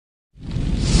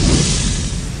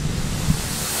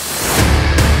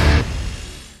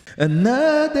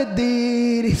Another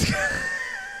day.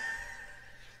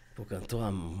 Pô, cantou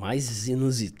a mais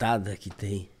inusitada que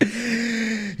tem.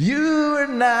 You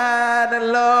are not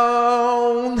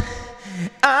alone.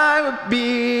 I will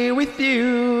be with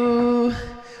you.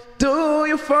 Though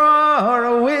you're far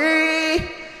away.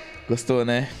 Gostou,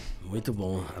 né? Muito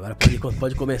bom. Agora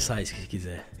pode começar se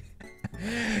quiser.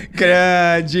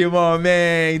 Grande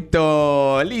momento!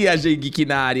 Linhagem Geek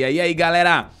na área. E aí,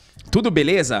 galera? Tudo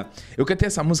beleza? Eu cantei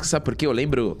essa música, sabe por quê? Eu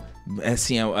lembro,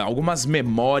 assim, algumas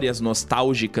memórias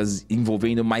nostálgicas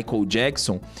envolvendo Michael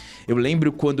Jackson. Eu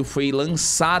lembro quando foi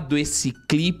lançado esse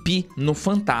clipe no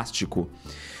Fantástico.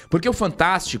 Porque o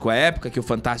Fantástico, a época que o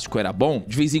Fantástico era bom,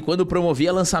 de vez em quando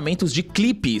promovia lançamentos de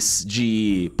clipes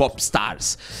de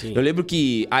popstars. Sim. Eu lembro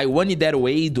que I Want It That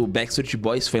Way, do Backstreet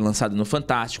Boys, foi lançado no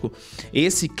Fantástico.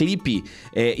 Esse clipe,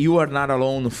 You Are Not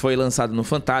Alone, foi lançado no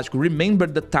Fantástico.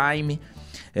 Remember the Time...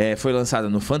 foi lançada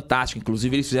no Fantástico.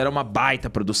 Inclusive eles fizeram uma baita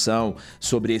produção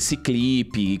sobre esse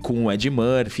clipe com o Ed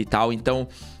Murphy e tal. Então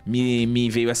me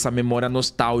veio essa memória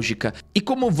nostálgica. E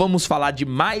como vamos falar de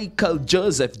Michael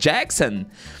Joseph Jackson,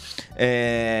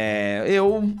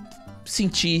 eu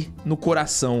senti no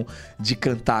coração de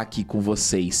cantar aqui com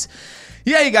vocês.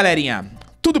 E aí, galerinha?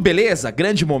 Tudo beleza?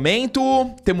 Grande momento.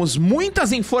 Temos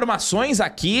muitas informações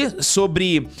aqui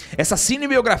sobre essa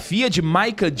cinebiografia de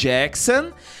Michael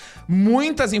Jackson.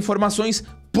 Muitas informações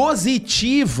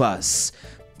positivas,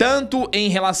 tanto em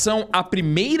relação a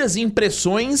primeiras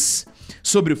impressões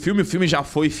sobre o filme já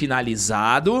foi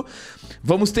finalizado.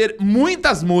 Vamos ter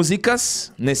muitas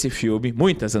músicas nesse filme,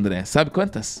 muitas, André, sabe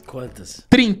quantas? Quantas?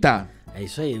 30! É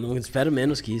isso aí, não espero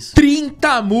menos que isso.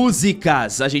 30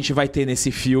 músicas a gente vai ter nesse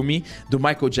filme do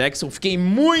Michael Jackson. Fiquei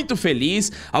muito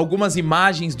feliz. Algumas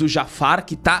imagens do Jafar,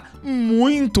 que tá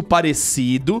muito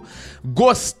parecido.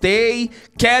 Gostei.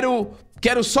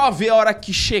 Quero só ver a hora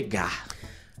que chegar.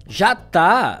 Já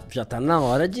tá na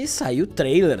hora de sair o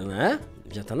trailer, né?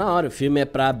 Já tá na hora. O filme é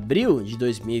pra abril de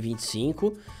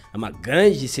 2025. É uma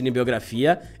grande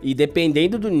cinebiografia e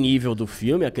dependendo do nível do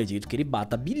filme, acredito que ele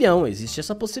bata bilhão. Existe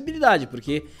essa possibilidade,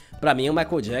 porque pra mim o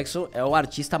Michael Jackson é o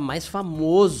artista mais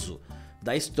famoso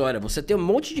da história. Você tem um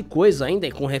monte de coisa ainda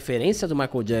com referência do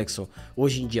Michael Jackson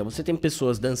hoje em dia. Você tem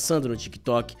pessoas dançando no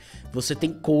TikTok, você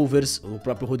tem covers, o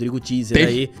próprio Rodrigo Teaser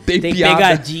aí. Tem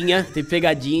pegadinha,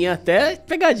 até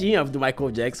pegadinha do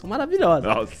Michael Jackson, maravilhosa.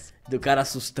 Nossa. Do cara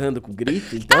assustando com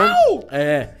grito. Então,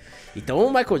 Então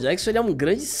o Michael Jackson ele é um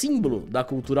grande símbolo da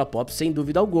cultura pop, sem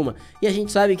dúvida alguma. E a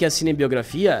gente sabe que a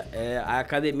cinebiografia, a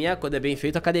academia, quando é bem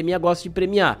feito, a academia gosta de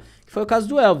premiar. Que foi o caso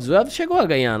do Elvis. O Elvis chegou a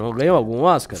ganhar, não ganhou algum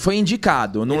Oscar? Foi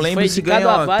indicado, não lembro se ganhou,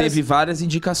 teve várias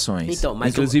indicações. Então,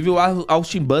 mas inclusive o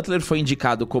Austin Butler foi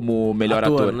indicado como melhor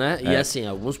ator. Né? E assim,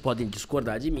 alguns podem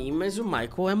discordar de mim, mas o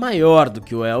Michael é maior do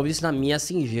que o Elvis, na minha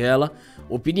singela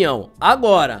opinião.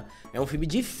 Agora... é um filme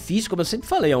difícil, como eu sempre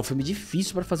falei, é um filme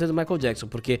difícil pra fazer do Michael Jackson,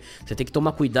 porque você tem que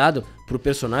tomar cuidado pro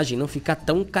personagem não ficar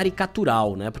tão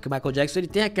caricatural, né? Porque o Michael Jackson, ele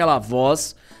tem aquela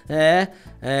voz,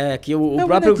 que o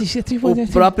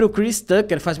próprio Chris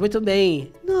Tucker faz muito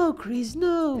bem. No, Chris,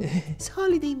 no, it's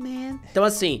holiday, man. Então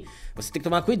assim, você tem que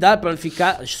tomar cuidado pra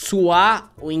não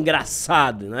suar o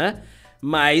engraçado, né?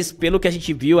 Mas, pelo que a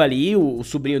gente viu ali, o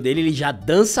sobrinho dele, ele já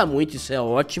dança muito, isso é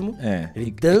ótimo. Ele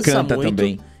dança canta muito.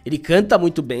 Também. Ele canta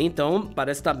muito bem, então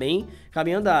parece estar bem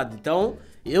caminho andado. Então,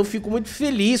 eu fico muito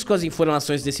feliz com as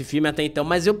informações desse filme até então,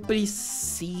 mas eu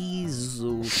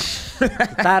preciso...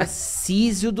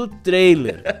 Tarcísio do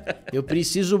trailer. Eu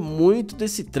preciso muito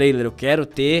desse trailer, eu quero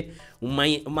ter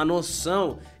uma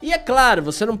noção. E é claro,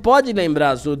 você não pode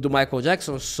lembrar do Michael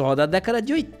Jackson só da década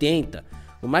de 80.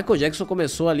 O Michael Jackson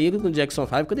começou ali no Jackson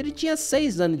 5 quando ele tinha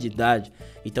 6 anos de idade.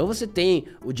 Então você tem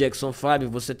o Jackson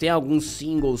 5, você tem alguns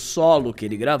singles solo que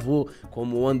ele gravou,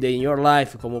 como One Day in Your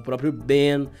Life, como o próprio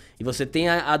Ben. E você tem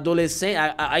a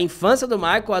adolescência, a infância do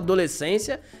Michael, a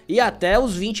adolescência e até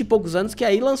os 20 e poucos anos que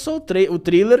aí lançou o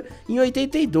Thriller em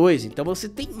 82. Então você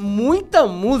tem muita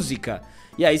música.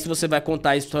 E aí, se você vai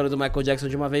contar a história do Michael Jackson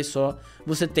de uma vez só,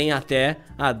 você tem até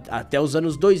os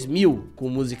anos 2000 com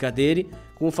música dele,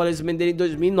 com o falecimento dele em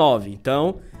 2009.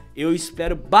 Então, eu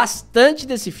espero bastante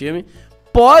desse filme.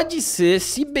 Pode ser,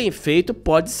 se bem feito,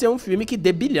 pode ser um filme que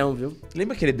dê bilhão, viu?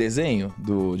 Lembra aquele desenho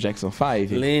do Jackson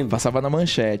 5? Lembro. Passava na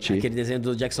manchete. Aquele desenho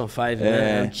do Jackson 5,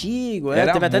 né? Antigo,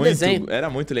 era teve até desenho. Era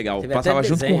muito legal. Teve Passava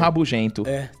junto com o Rabugento.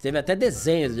 Teve até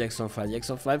desenho do Jackson 5.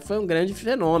 Jackson 5 foi um grande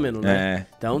fenômeno, né?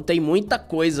 Então tem muita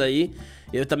coisa aí.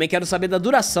 Eu também quero saber da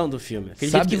duração do filme.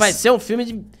 Acredito que vai ser um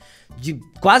filme de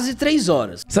quase 3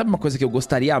 horas. Sabe uma coisa que eu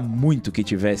gostaria muito que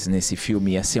tivesse nesse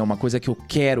filme? Assim, uma coisa que eu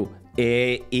quero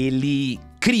é ele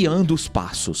criando os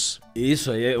passos.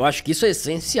 Isso, eu acho que isso é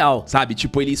essencial. Sabe,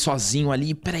 tipo, ele sozinho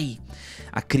ali, peraí.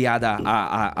 A criada,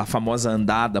 a famosa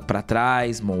andada pra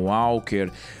trás,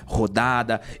 moonwalker,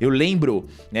 rodada. Eu lembro,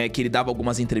 né, que ele dava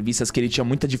algumas entrevistas que ele tinha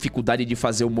muita dificuldade de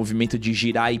fazer o movimento de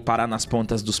girar e parar nas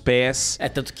pontas dos pés.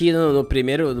 Tanto que na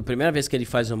primeira vez que ele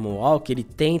faz o moonwalk, ele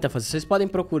tenta fazer. Vocês podem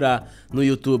procurar no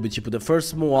YouTube, tipo, The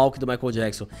First Moonwalk do Michael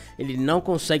Jackson. Ele não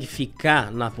consegue ficar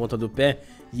na ponta do pé.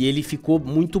 E ele ficou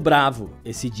muito bravo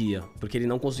esse dia, porque ele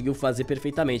não conseguiu fazer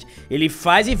perfeitamente. Ele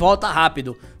faz e volta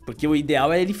rápido, porque o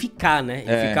ideal é ele ficar, né?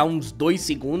 Ele ficar uns 2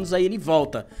 segundos, aí ele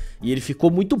volta. E ele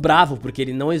ficou muito bravo, porque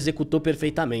ele não executou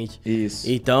perfeitamente. Isso.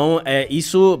 Então,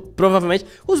 isso provavelmente...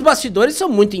 Os bastidores são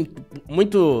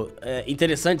muito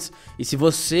interessantes. E se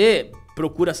você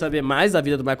procura saber mais da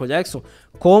vida do Michael Jackson,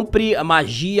 compre A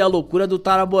Magia e a Loucura do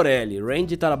Tara Borelli.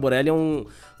 Randy Tara Borelli é um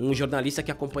jornalista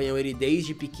que acompanhou ele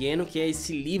desde pequeno, que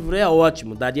esse livro é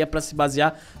ótimo, daria pra se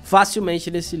basear facilmente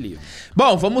nesse livro.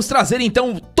 Bom, vamos trazer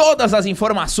então todas as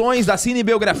informações da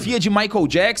cinebiografia de Michael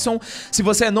Jackson. Se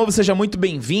você é novo, seja muito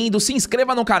bem-vindo, se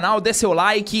inscreva no canal, dê seu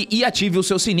like e ative o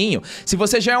seu sininho. Se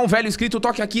você já é um velho inscrito,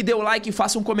 toque aqui, dê o like,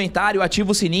 faça um comentário, ative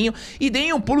o sininho e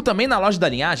dê um pulo também na loja da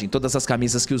Linhagem. Todas as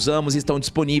camisas que usamos estão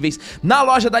disponíveis na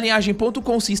loja da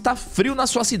linhagem.com. Se está frio na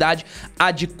sua cidade,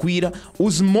 adquira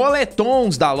os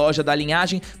moletons da loja da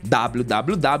Linhagem,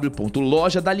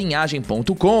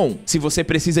 www.lojadalinhagem.com. Se você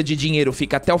precisa de dinheiro,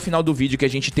 fica até o final do vídeo que a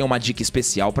gente tem uma dica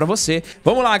especial pra você.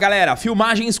 Vamos lá, galera,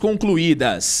 filmagens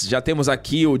concluídas. Já temos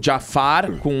aqui o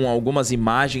Jafar com algumas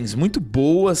imagens muito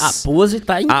boas. A pose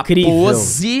tá incrível. A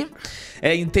pose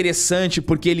é interessante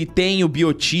porque ele tem o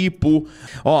biotipo.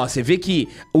 Ó, você vê que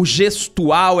o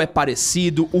gestual é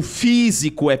parecido, o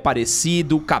físico é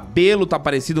parecido, o cabelo tá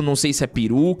parecido, não sei se é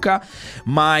peruca,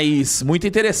 mas muito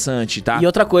interessante, tá? E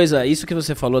outra coisa, isso que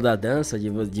você falou da dança,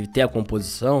 de ter a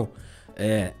composição,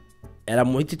 era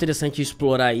muito interessante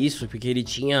explorar isso, porque ele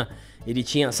tinha,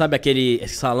 sabe aquele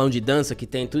salão de dança que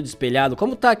tem tudo espelhado?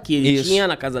 Como tá aqui? Ele tinha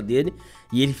na casa dele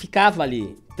e ele ficava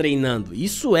ali treinando.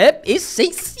 Isso é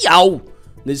essencial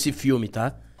nesse filme,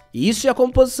 tá? E isso é a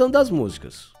composição das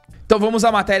músicas. Então vamos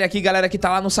à matéria aqui, galera, que tá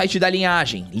lá no site da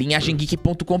Linhagem,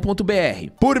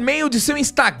 linhagemgeek.com.br. Por meio de seu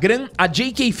Instagram, a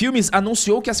JK Filmes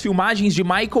anunciou que as filmagens de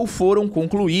Michael foram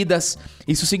concluídas.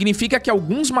 Isso significa que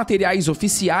alguns materiais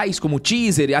oficiais, como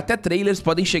teaser e até trailers,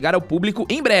 podem chegar ao público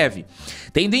em breve,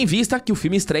 tendo em vista que o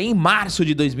filme estreia em março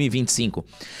de 2025.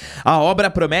 A obra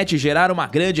promete gerar uma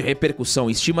grande repercussão.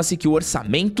 Estima-se que o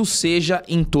orçamento seja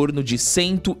em torno de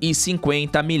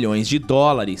 150 milhões de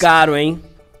dólares. Caro, hein?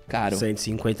 Caro.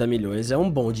 150 milhões é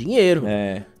um bom dinheiro.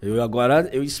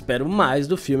 Eu espero mais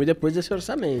do filme depois desse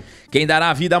orçamento. Quem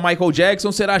dará vida a Michael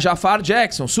Jackson será Jafar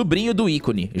Jackson, sobrinho do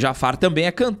ícone. Jafar também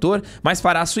é cantor, mas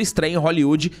fará sua estreia em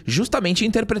Hollywood justamente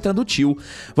interpretando o tio.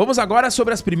 Vamos agora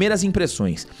sobre as primeiras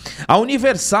impressões. A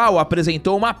Universal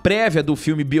apresentou uma prévia do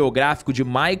filme biográfico de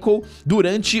Michael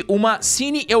durante uma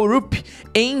Cine Europe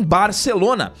em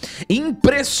Barcelona,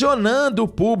 impressionando o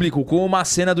público com uma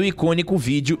cena do icônico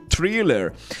vídeo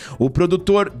Thriller. O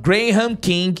produtor Graham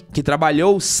King, que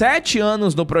trabalhou 7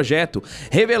 anos no projeto,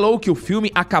 revelou que o filme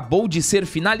acabou de ser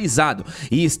finalizado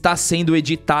e está sendo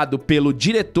editado pelo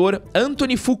diretor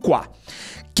Anthony Fuqua.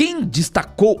 Quem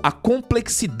destacou a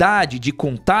complexidade de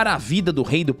contar a vida do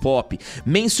rei do pop,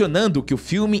 mencionando que o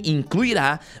filme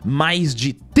incluirá mais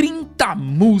de 30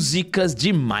 músicas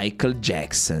de Michael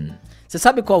Jackson. Você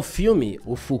sabe qual filme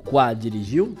o Fuqua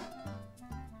dirigiu?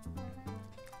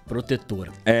 Protetor.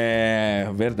 É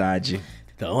verdade.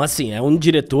 Então, assim, é um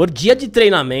diretor, dia de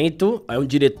treinamento, é um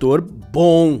diretor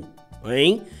bom,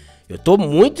 hein? Eu tô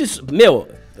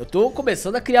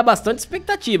começando a criar bastante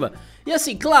expectativa. E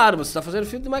assim, claro, você tá fazendo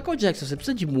filme do Michael Jackson, você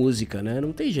precisa de música, né?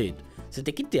 Não tem jeito. Você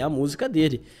tem que ter a música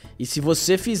dele. E se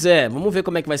você fizer, vamos ver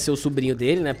como é que vai ser o sobrinho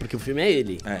dele, né? Porque o filme é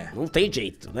ele. Não tem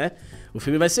jeito, né? O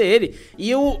filme vai ser ele.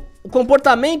 E o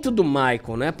comportamento do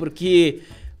Michael, né? Porque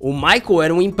o Michael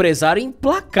era um empresário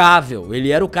implacável.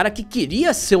 Ele era o cara que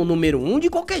queria ser o número 1 de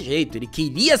qualquer jeito. Ele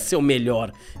queria ser o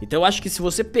melhor. Então eu acho que se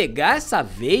você pegar essa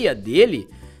veia dele,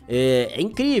 é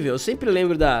incrível. Eu sempre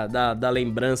lembro da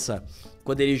lembrança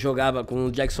quando ele jogava, quando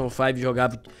o Jackson 5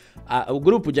 jogava, o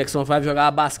grupo Jackson 5 jogava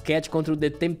basquete contra o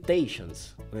The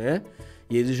Temptations, né?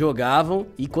 E eles jogavam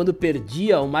e quando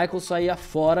perdia, o Michael saía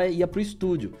fora e ia pro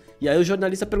estúdio. E aí o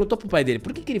jornalista perguntou pro pai dele,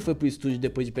 por que ele foi pro estúdio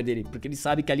depois de perder ele? Porque ele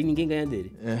sabe que ali ninguém ganha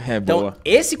dele. Então, boa.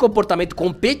 Esse comportamento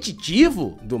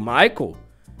competitivo do Michael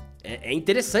é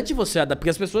interessante você adaptar, porque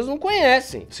as pessoas não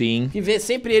conhecem. Sim. Que vê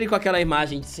sempre ele com aquela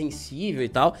imagem sensível e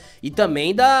tal. E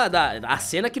também a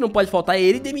cena que não pode faltar é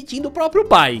ele demitindo o próprio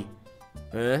pai.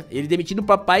 Ele demitindo o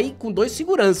papai com 2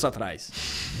 seguranças atrás.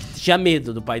 Tinha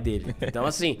medo do pai dele. Então,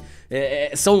 assim,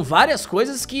 são várias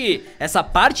coisas que essa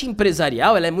parte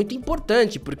empresarial ela é muito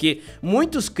importante, porque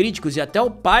muitos críticos e até o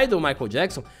pai do Michael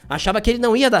Jackson achava que ele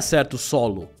não ia dar certo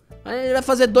solo. Ele vai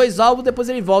fazer 2 álbuns, depois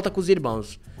ele volta com os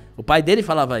irmãos. O pai dele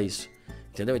falava isso,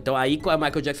 entendeu? Então aí o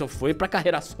Michael Jackson foi pra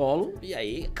carreira solo e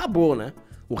aí acabou, né?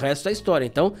 O resto é história.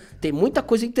 Então, tem muita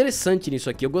coisa interessante nisso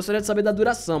aqui. Eu gostaria de saber da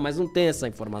duração, mas não tem essa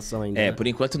informação ainda. Por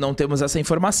enquanto não temos essa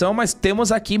informação, mas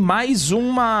temos aqui mais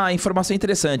uma informação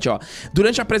interessante, ó.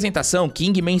 Durante a apresentação,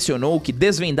 King mencionou que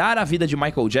desvendar a vida de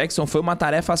Michael Jackson foi uma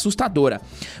tarefa assustadora,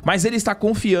 mas ele está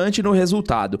confiante no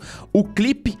resultado. O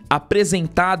clipe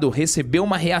apresentado recebeu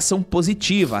uma reação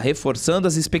positiva, reforçando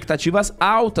as expectativas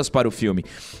altas para o filme.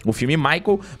 O filme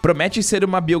Michael promete ser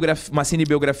uma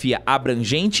cinebiografia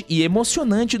abrangente e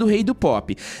emocionante do rei do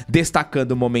pop,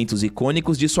 destacando momentos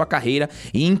icônicos de sua carreira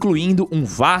e incluindo um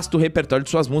vasto repertório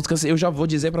de suas músicas. Eu já vou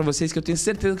dizer pra vocês que eu tenho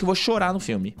certeza que eu vou chorar no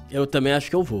filme. Eu também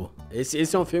acho que eu vou.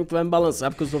 Esse é um filme que vai me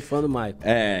balançar porque eu sou fã do Michael.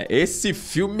 Esse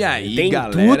filme aí, tem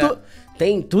galera...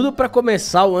 Tem tudo pra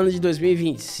começar o ano de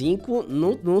 2025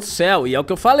 no céu. E é o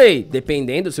que eu falei,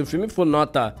 dependendo, se o filme for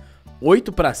nota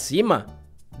 8 pra cima,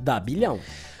 dá bilhão.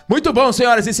 Muito bom,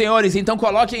 senhoras e senhores, então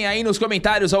coloquem aí nos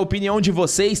comentários a opinião de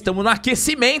vocês, estamos no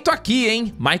aquecimento aqui,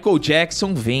 hein? Michael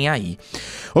Jackson vem aí.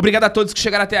 Obrigado a todos que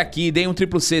chegaram até aqui, deem um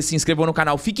C, se inscrevam no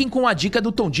canal, fiquem com a dica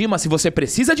do Tom Dima se você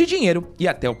precisa de dinheiro e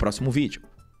até o próximo vídeo.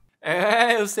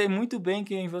 Eu sei muito bem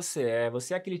quem você é.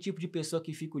 Você é aquele tipo de pessoa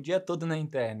que fica o dia todo na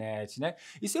internet, né?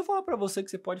 E se eu falar pra você que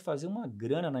você pode fazer uma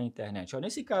grana na internet? Ó,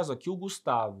 nesse caso aqui, o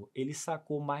Gustavo, ele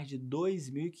sacou mais de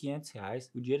R$2.500.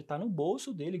 O dinheiro tá no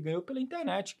bolso dele, ganhou pela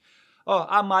internet. Ó,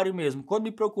 a Mário mesmo, quando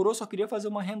me procurou, só queria fazer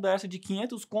uma renda extra de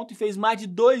 500 conto e fez mais de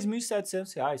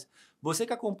R$2.700. Você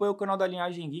que acompanha o canal da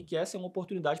Linhagem Geek, essa é uma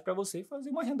oportunidade para você fazer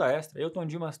uma renda extra. Eu, Tom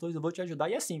Dimas, eu vou te ajudar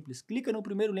e é simples. Clica no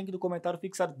primeiro link do comentário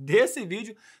fixado desse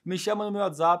vídeo, me chama no meu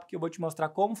WhatsApp que eu vou te mostrar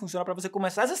como funciona para você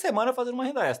começar essa semana fazendo uma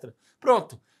renda extra.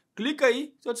 Pronto, clica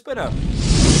aí, estou te esperando.